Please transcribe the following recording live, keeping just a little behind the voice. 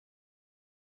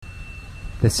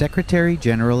The Secretary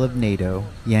General of NATO,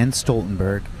 Jens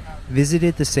Stoltenberg,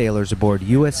 visited the sailors aboard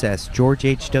USS George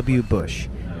H.W. Bush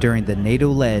during the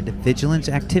NATO-led vigilance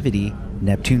activity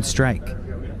Neptune Strike.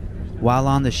 While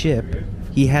on the ship,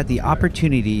 he had the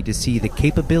opportunity to see the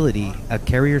capability a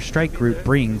carrier strike group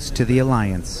brings to the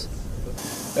alliance.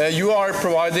 You are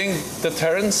providing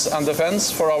deterrence and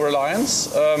defense for our alliance.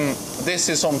 This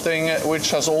is something which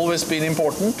has always been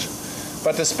important,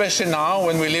 but especially now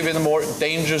when we live in a more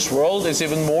dangerous world, it's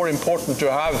even more important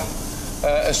to have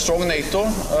a strong NATO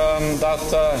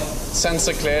that sends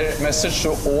a clear message to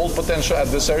all potential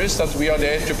adversaries that we are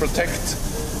there to protect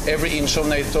every inch of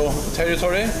NATO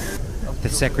territory. The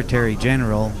Secretary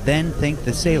General then thanked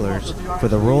the sailors for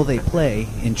the role they play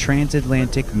in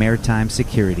transatlantic maritime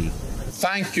security.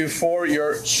 Thank you for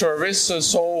your service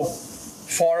so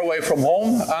far away from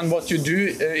home, and what you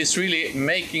do is really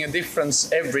making a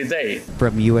difference every day.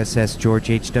 From USS George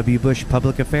H.W. Bush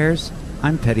Public Affairs,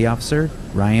 I'm Petty Officer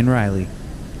Ryan Riley.